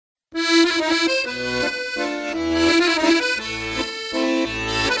And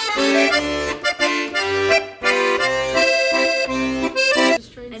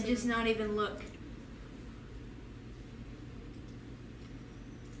just not even look.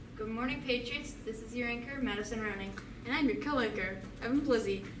 Good morning, Patriots. This is your anchor, Madison Roning. And I'm your co-anchor, Evan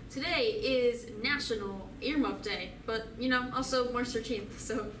Blizzy. Today is National Earmuff Day, but, also March 13th,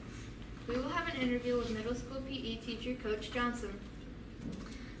 so... We will have an interview with middle school PE teacher, Coach Johnson.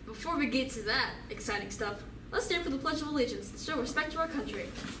 Before we get to that exciting stuff, let's stand for the Pledge of Allegiance to show respect to our country.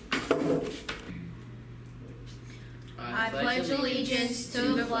 I pledge allegiance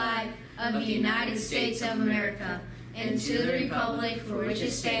to the flag of the United States of America and to the republic for which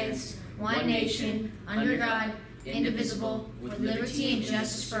it stands, one nation, under God, indivisible, with liberty and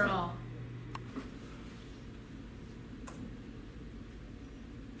justice for all.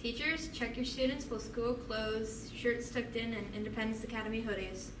 Teachers, check your students with school clothes, shirts tucked in, and Independence Academy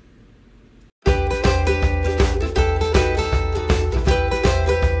hoodies.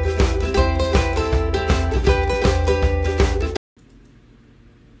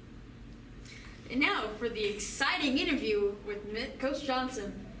 And now for the exciting interview with Coach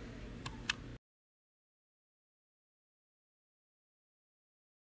Johnson.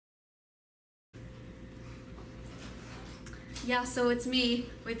 Yeah, so it's me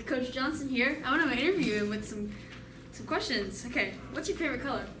with Coach Johnson here. I want to interview him with some questions. Okay, what's your favorite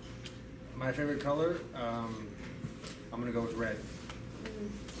color? My favorite color? I'm gonna go with red.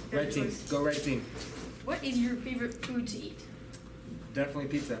 Red team. Choice. Go red team. What is your favorite food to eat? Definitely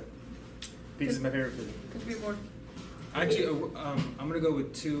pizza. Pizza's my favorite food. Could be more. Actually, I'm gonna go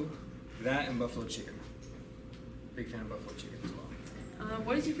with two. That and buffalo chicken. Big fan of buffalo chicken as well.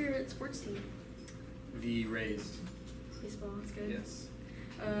 What is your favorite sports team? The Rays. Baseball, that's good. Yes.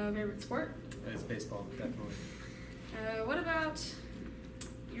 Favorite sport? It's baseball, definitely. What about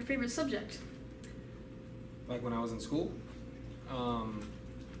your favorite subject? Like when I was in school,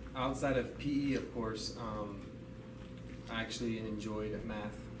 outside of PE, of course, I actually enjoyed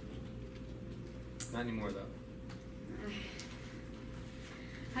math. Not anymore though.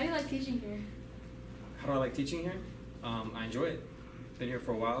 How do you like teaching here? How do I like teaching here? I enjoy it. Been here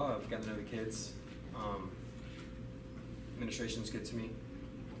for a while. I've gotten to know the kids. Administration's good to me,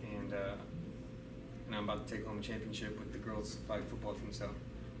 and I'm about to take home a championship with the girls' flag football team. So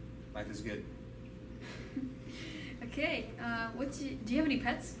life is good. Okay. Do you have any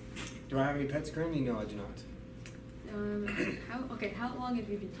pets? Do I have any pets currently? No, I do not. How long have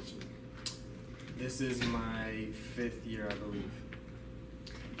you been teaching? This is my 5th year, I believe.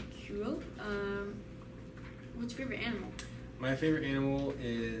 Cool. What's your favorite animal? My favorite animal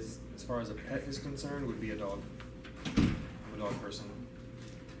is, as far as a pet is concerned, would be a dog. I'm a dog person.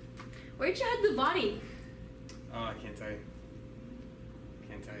 Where'd you hide the body? Oh, I can't tell you.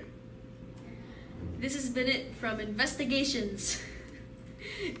 Can't tell you. This has been it from Investigations.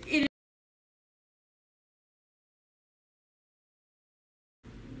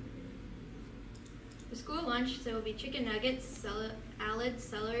 For school lunch, there will be chicken nuggets, salad,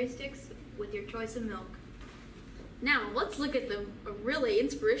 celery sticks with your choice of milk. Now, let's look at a really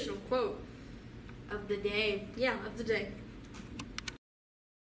inspirational quote. Of the day. Yeah, of the day.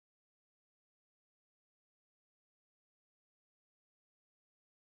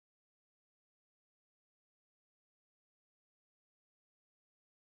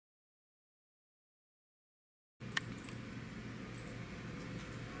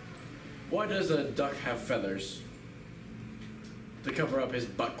 Why does a duck have feathers? To cover up his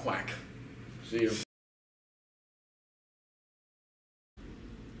butt quack. See you.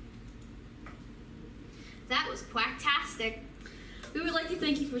 That was quacktastic. We would like to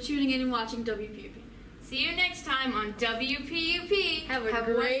thank you for tuning in and watching WPUP. See you next time on WPUP. Have a Have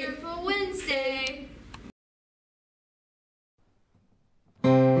great wonderful Wednesday.